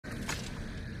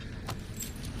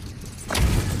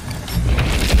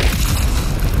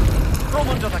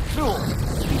cruel.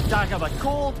 Dagger the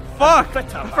cold. Fuck!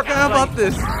 Bitter I forgot about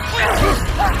this.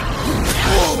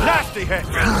 Nasty hit.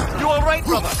 You all right,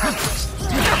 brother?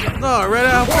 No, I ran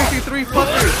out of 53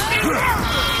 fuckers.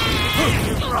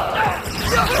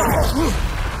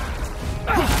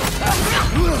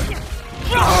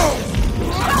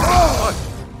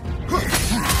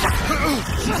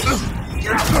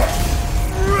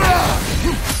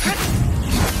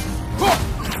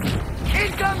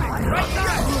 Incoming! Right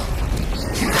there!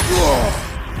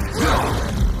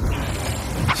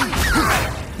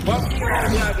 Well,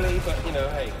 pretty ugly, but you know,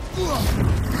 hey.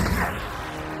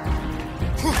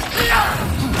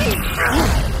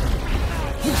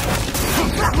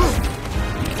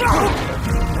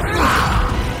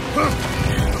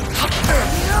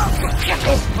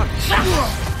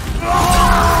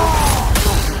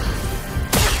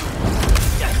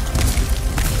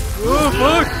 Oh,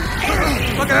 fuck!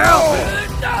 Fucking hell!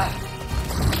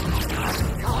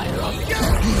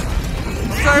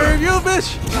 Sorry, you bitch!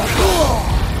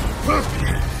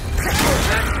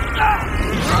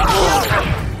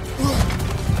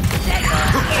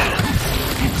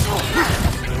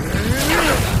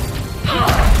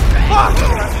 Fuck!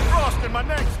 Frost in my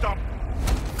neck stump.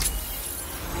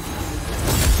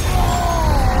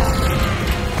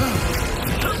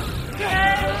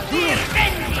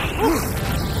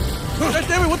 God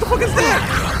damn it, what the fuck is that?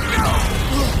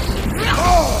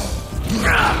 Oh,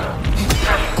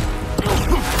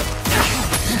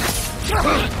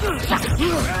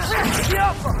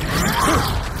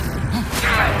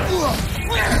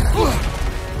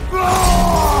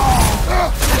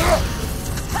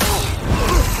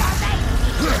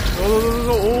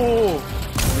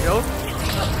 anything else?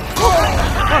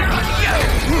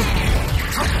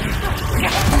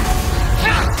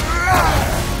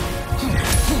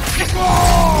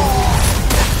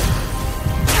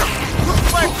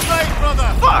 Left side, brother!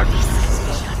 Fuck!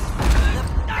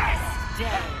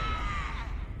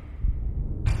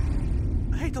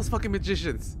 I hate those fucking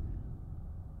magicians.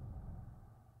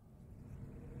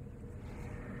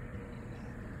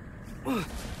 I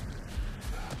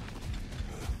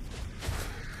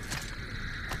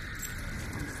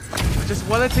just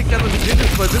want to take down the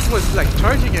magicians, but this one's like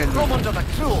charging at me. Come under the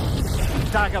cruel.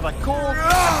 Dagger the cold.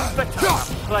 Bitter.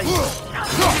 Right.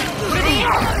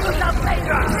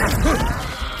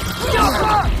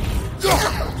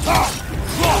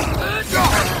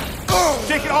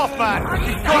 Take it off, man.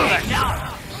 He's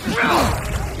got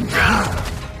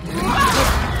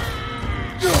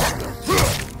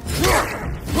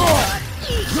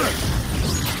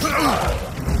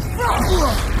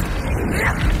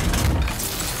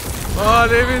Oh,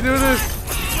 David, do this.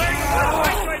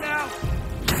 right now.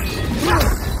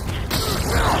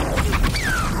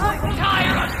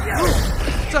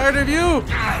 Tired of you.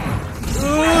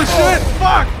 Oh shit!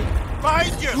 Fuck!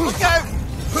 Behind you. Look out.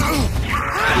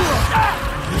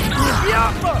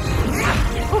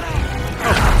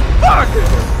 Fuck!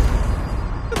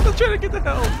 I'm still trying to get the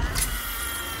hell.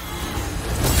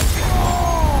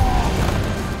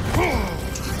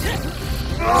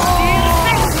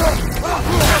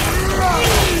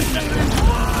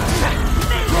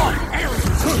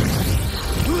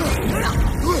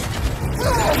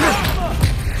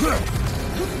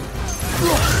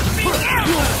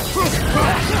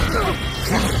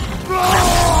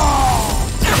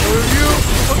 You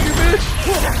fucking bitch!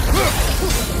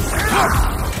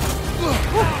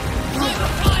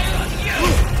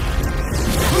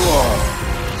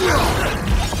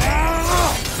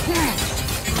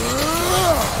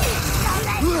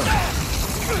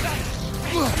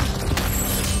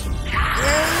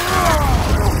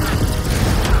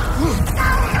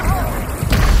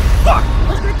 Fuck!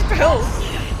 What the hell?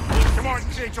 Come on,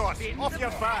 Kratos. Off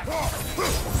your back.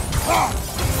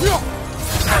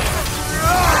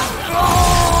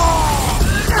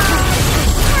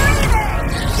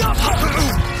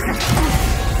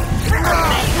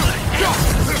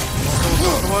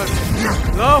 Come on.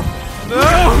 No! No!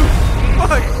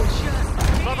 Fuck!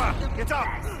 Brother, get up.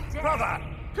 Brother.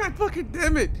 God fucking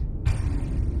damn it!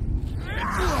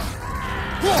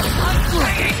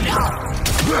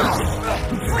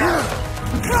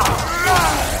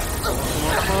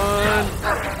 Come on!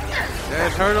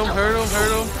 Yes, hurt him, hurt him,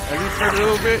 hurt him. At least hurt a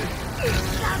little bit.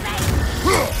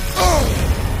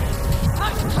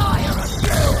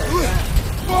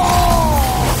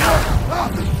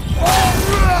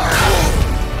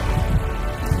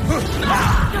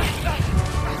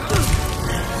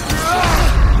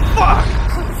 Fuck!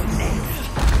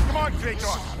 Come on,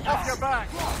 Kratos. Off your back.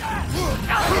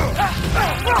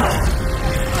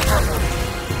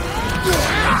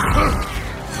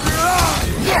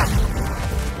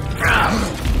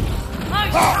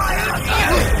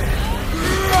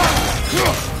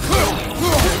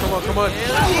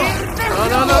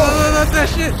 that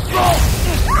shit!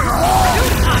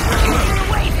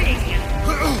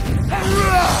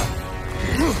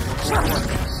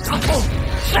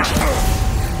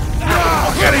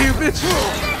 Get out of here, bitch!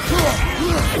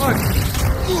 Fuck.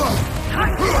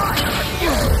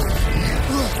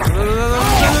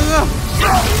 No.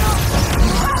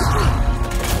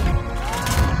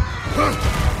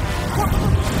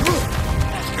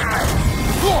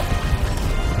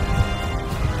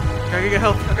 I gotta get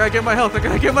health. I gotta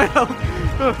get my health.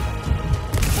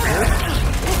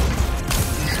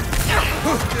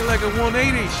 Feel like a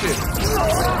 180 shit.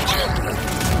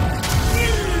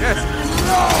 Yes.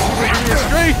 Give me a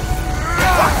straight.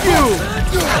 Fuck you.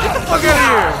 Get the fuck out of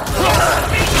here.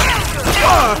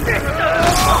 Fuck. Get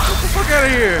the fuck out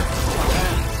of here.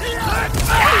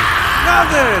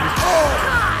 Nothing.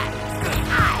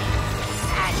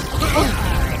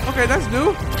 Okay, that's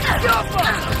new.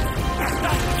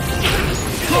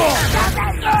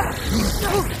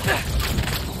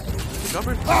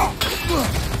 Jumper?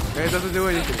 Okay, it doesn't do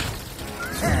anything.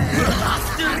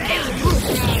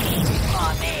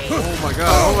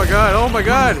 Oh my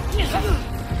god.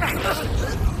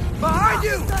 Behind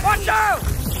you! Watch out!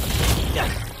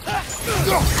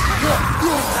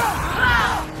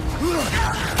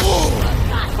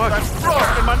 Fuck. That's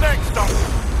frost in my neck, stop!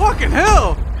 Fucking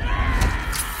hell!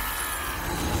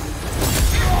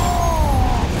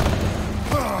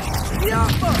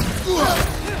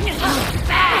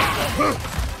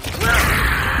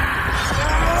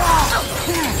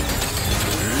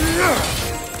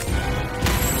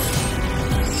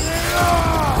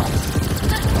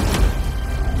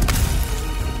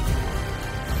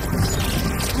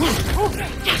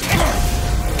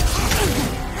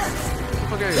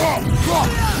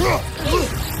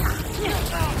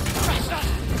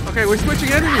 Okay, we're switching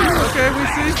enemies. Okay, we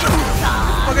see.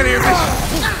 Fuck out of here, bitch.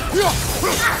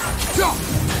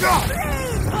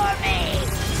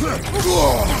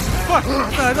 Fuck!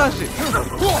 That shit.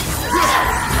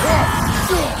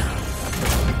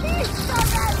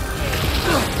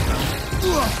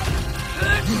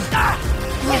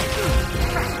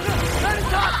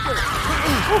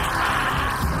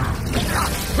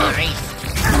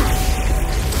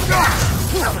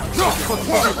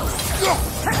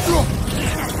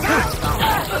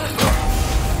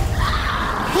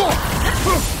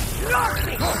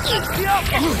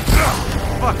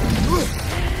 Fuck.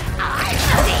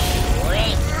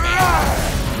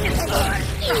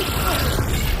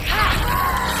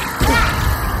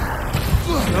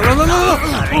 No.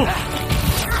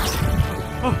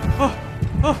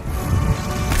 Oh.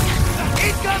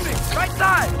 He's coming! Right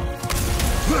side!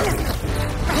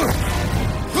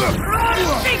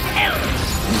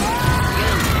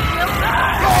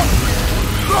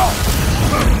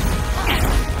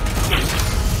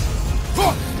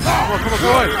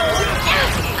 Come on.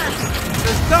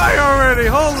 Just die already!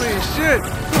 Holy shit!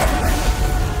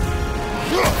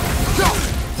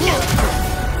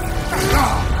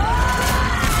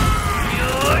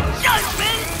 Your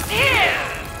judgment here!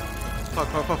 Fuck.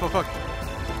 Fuck!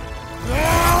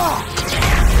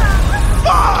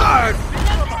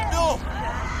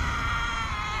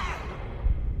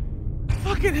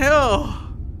 Fucking hell!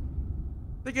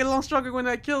 They get along stronger when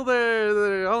I kill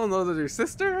their I don't know, their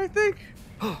sister, I think?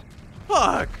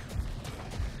 Fuck!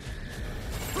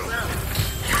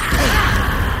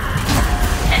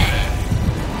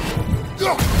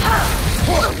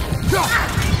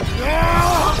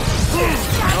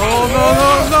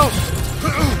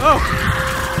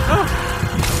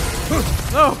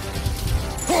 No!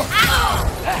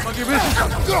 Fuck you, bitch!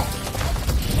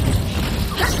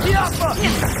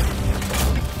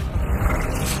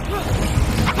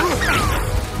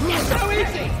 So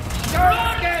easy!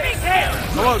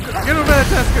 Come on, get him that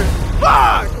Tasker!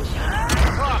 Fuck!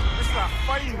 Fuck! This is a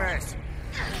fighting mess!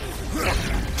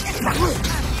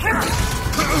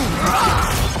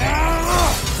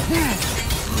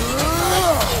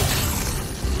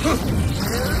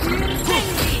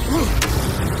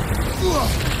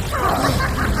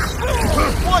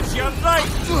 Watch your light!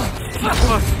 Fuck!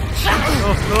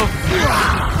 No!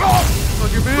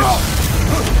 Fuck you, bitch!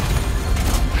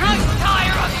 I'm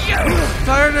tired of you!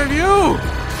 Tired of you!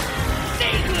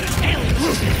 Say good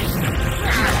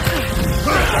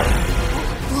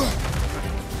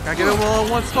Gotta get them all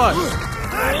in one spot. Great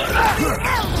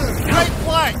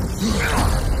play!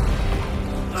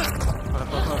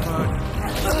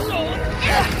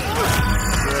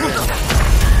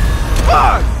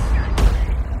 Fuck!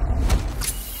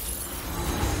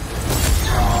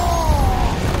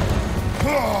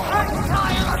 I'm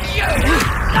tired of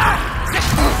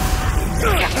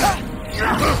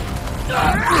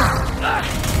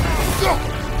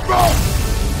you!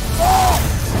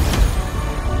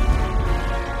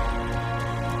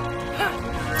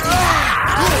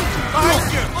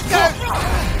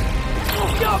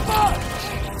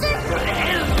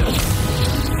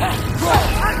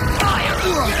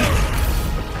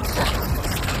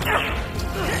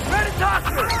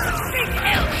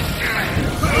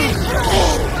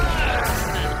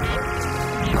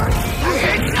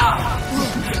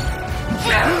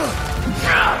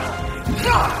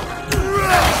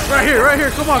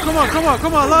 on, come on, come on,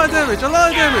 come on. A lot of damage, a lot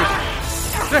of damage.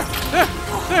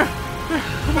 There.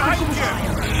 Come on.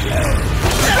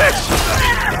 Bitch!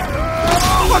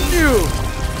 Fuck you!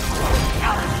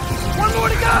 One more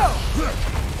to go!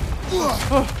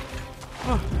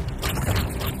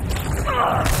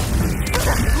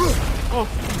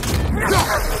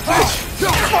 Bitch!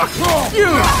 Fuck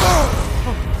you!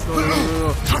 No.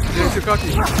 You're too cocky.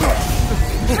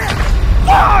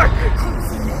 Fuck!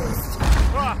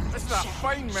 This is a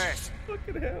fine mess.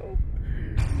 Fucking hell.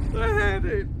 I had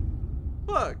it.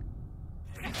 Fuck.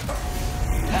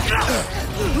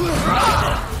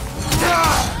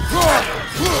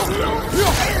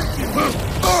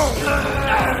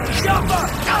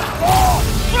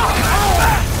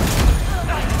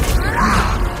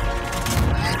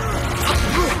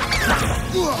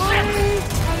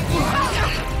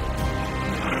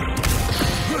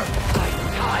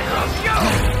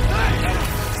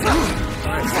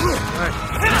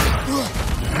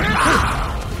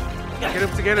 Get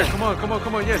them together. Come on.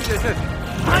 Yes.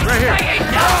 Right here.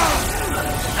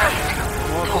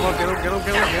 Come on.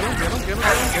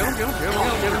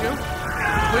 Get him.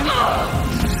 Please.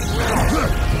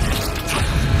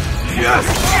 Yes.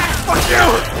 Fuck you.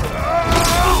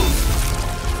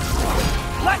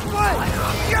 Let's go!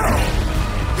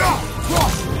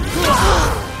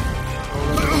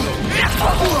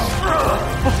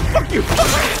 Fuck you.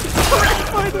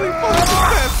 Finally,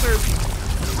 bastard.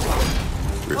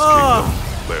 There's Kingdom,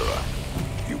 Lara.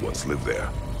 You once lived there.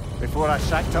 Before I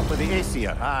shacked up with the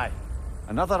Aesir, aye.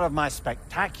 Another of my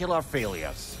spectacular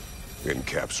failures. In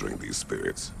capturing these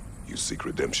spirits, you seek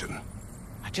redemption.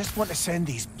 I just want to send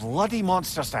these bloody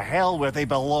monsters to hell where they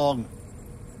belong.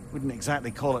 Wouldn't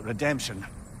exactly call it redemption,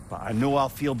 but I know I'll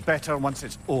feel better once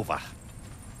it's over.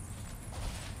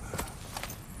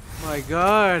 My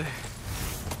god.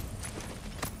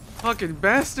 Fucking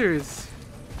bastards.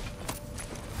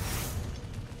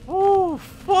 Oh,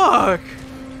 fuck.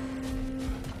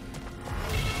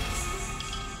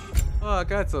 Oh, I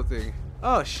got something.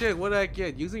 Oh shit, what did I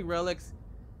get? Using relics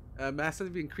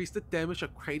massively increased the damage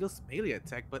of Kratos' melee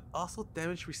attack, but also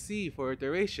damage received for a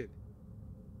duration.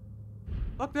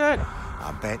 Fuck that.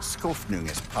 I bet Skofnung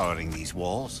is powering these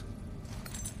walls.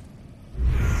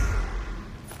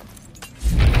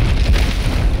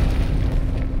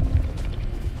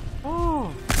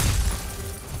 Oh.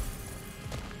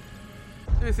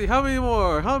 Let me see, how many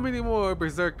more? How many more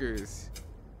berserkers?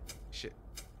 Shit.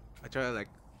 I try to like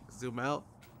zoom out.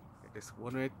 There's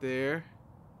one right there.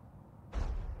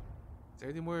 Is there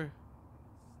any more?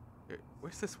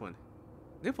 Where's this one?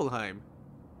 Niflheim.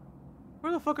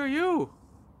 Where the fuck are you?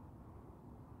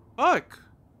 Fuck!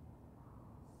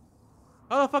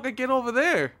 How the fuck I get over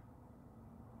there?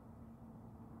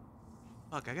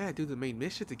 Fuck, I gotta do the main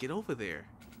mission to get over there.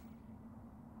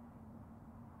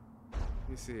 Let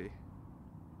me see.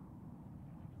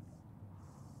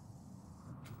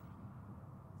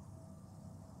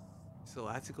 So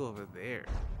I have to go over there.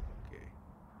 Okay.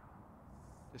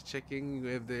 Just checking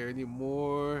if there are any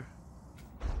more.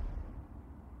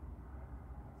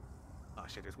 Oh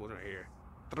shit, there's one right here.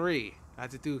 3. I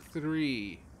have to do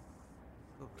 3.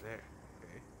 Over there.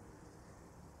 Okay.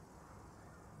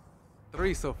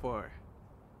 3 so far.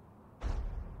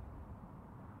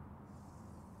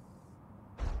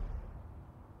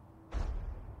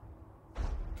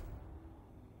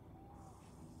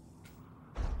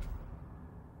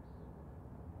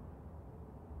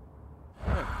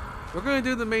 We're gonna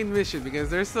do the main mission because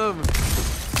there's some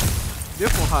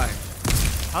Niflheim.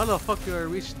 How the fuck do I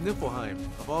reach Niflheim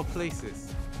of all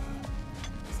places?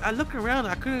 I look around,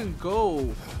 I couldn't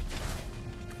go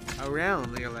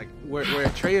around like where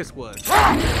Atreus was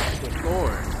with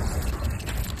Thor.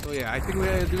 So yeah, I think we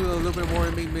gotta do a little bit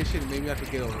more main mission. Maybe I have to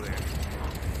get over there.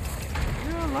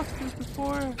 Did I unlock this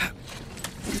before? I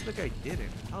feel like I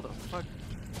didn't. How the fuck?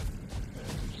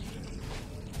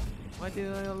 Why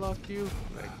didn't I unlock you?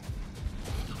 Like,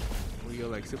 were you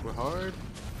like super hard?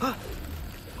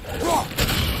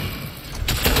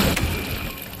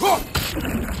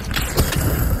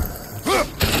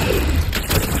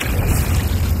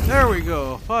 There we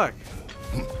go. Fuck.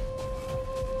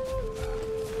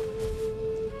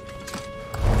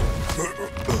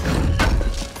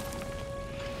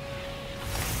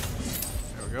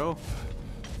 There we go.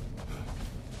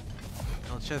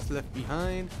 No chest left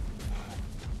behind.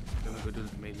 Then we go do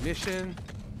the main mission.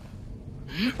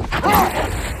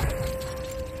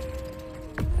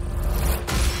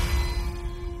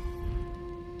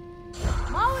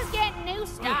 I'm always getting new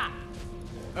stuff.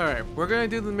 Alright, we're gonna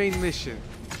do the main mission.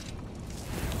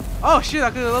 Oh shit, I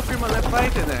could have upgraded my left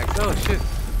Python axe. Oh shit.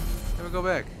 Let me go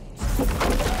back.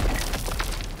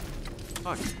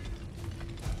 Fuck.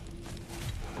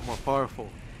 I'm more powerful.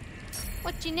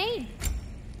 What you need?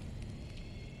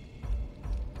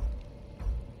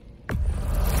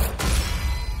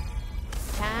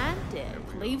 Time to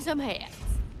cleave some heads.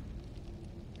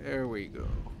 There we go.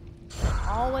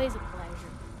 Always a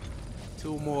pleasure.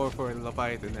 2 more for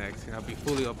Leviathan X, and I'll be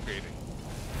fully upgraded.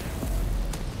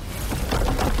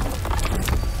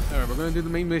 Alright, we're gonna do the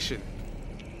main mission.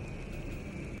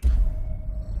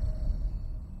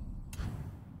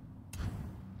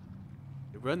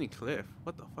 The running cliff?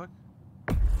 What the fuck?